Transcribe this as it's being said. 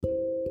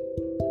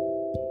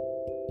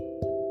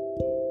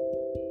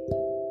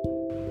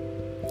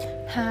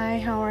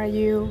Hi, how are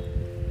you?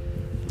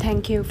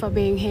 Thank you for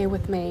being here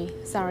with me.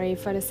 Sorry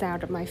for the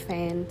sound of my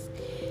fans.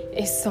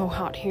 It's so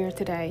hot here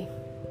today,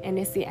 and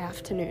it's the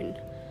afternoon.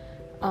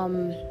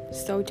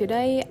 So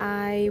today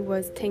I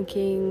was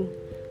thinking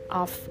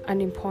of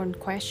an important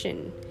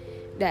question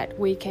that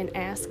we can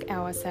ask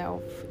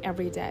ourselves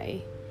every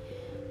day.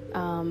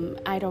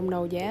 I don't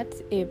know yet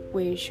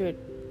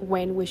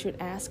when we should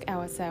ask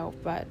ourselves,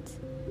 but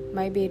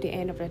maybe at the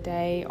end of the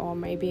day, or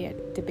maybe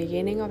at the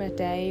beginning of the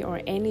day,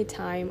 or any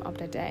time of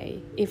the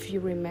day, if you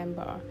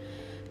remember.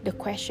 The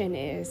question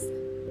is,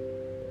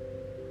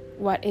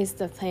 what is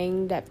the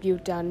thing that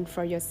you've done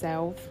for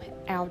yourself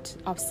out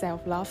of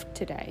self-love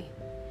today?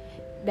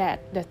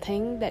 That the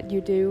thing that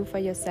you do for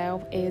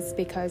yourself is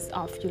because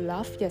of you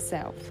love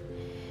yourself.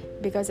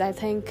 Because I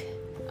think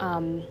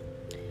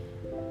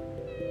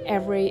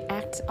every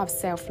act of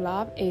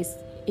self-love is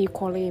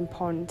equally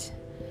important.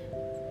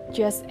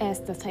 Just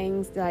as the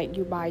things like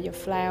you buy your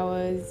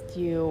flowers,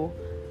 you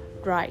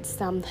write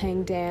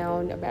something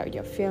down about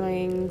your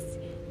feelings,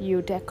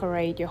 you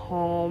decorate your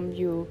home,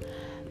 you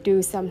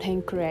do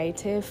something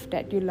creative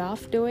that you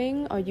love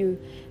doing, or you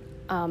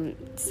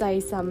say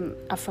some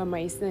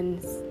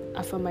affirmations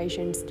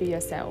to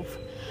yourself.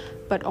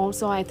 But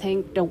also I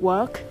think the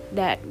work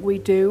that we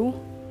do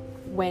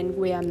when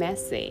we are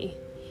messy,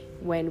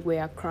 when we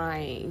are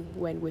crying,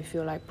 when we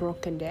feel like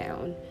broken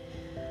down,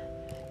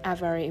 are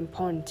very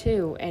important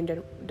too,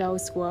 and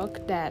those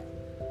work that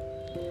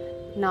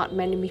not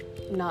many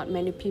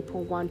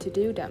people want to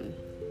do them,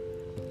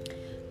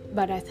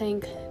 but I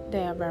think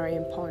they are very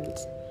important.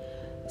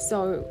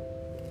 So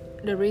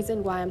the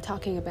reason why I'm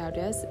talking about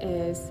this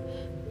is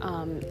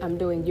I'm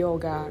doing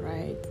yoga,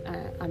 right?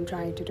 I'm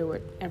trying to do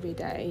it every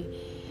day,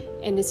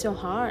 and it's so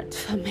hard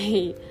for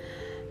me.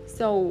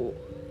 So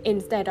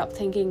instead of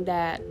thinking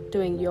that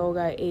doing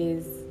yoga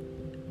is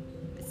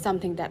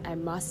something that I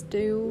must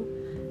do,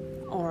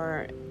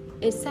 or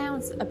it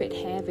sounds a bit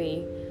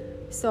heavy.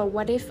 So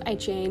what if I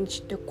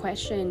change the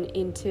question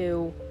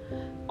into,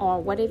 or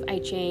what if I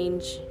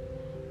change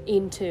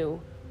into,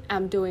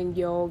 I'm doing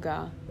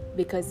yoga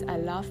because I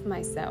love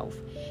myself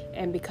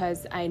and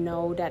because I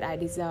know that I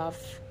deserve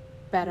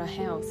better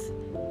health,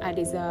 I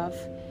deserve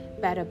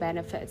better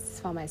benefits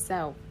for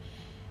myself.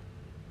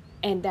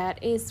 And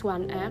that is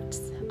one act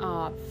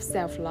of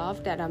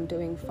self-love that I'm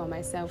doing for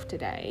myself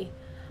today.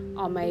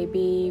 Or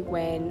maybe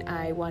when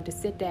I want to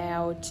sit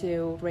down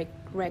to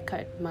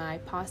record my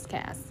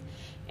podcast,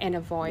 and a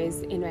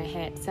voice in my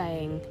head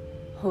saying,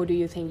 who do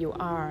you think you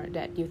are,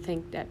 that you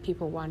think that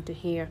people want to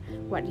hear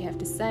what you have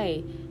to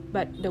say?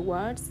 But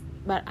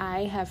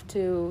I have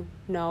to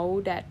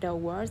know that the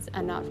words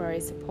are not very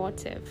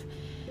supportive.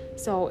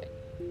 So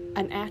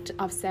an act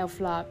of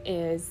self-love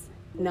is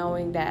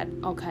knowing that,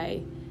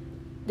 okay,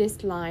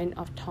 this line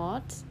of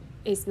thought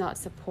is not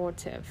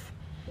supportive,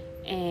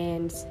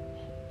 and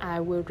I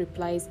will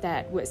replace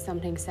that with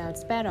something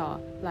sounds better,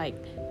 like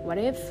what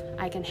if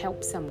I can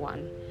help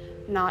someone?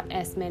 Not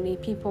as many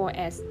people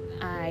as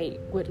I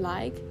would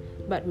like,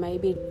 but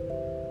maybe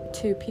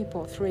 2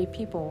 people, 3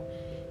 people,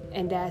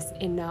 and that's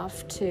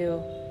enough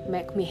to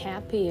make me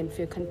happy and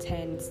feel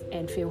content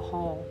and feel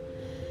whole.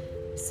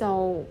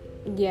 So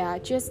yeah,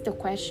 just the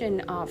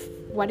question of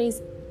what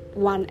is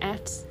one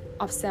act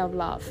of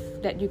self-love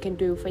that you can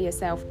do for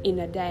yourself in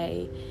a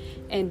day,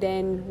 and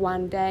then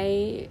one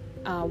day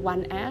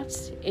one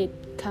act,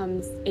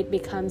 it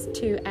becomes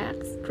 2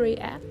 acts, 3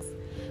 acts.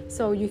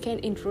 So you can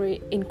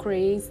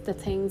increase the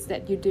things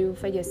that you do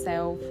for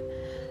yourself.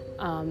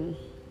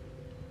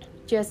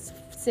 Just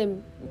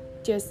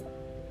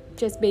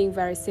being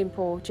very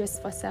simple,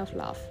 just for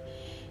self-love.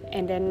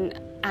 And then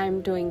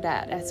I'm doing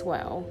that as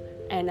well.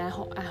 And I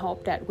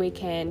hope that we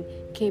can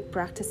keep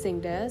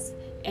practicing this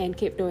and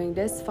keep doing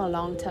this for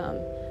long term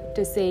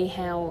to see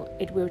how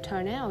it will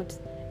turn out.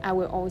 I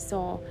will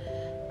also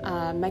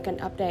make an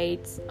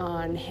update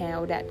on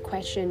how that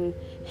question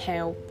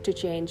helped to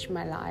change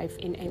my life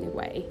in any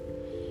way.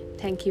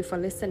 Thank you for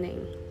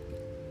listening.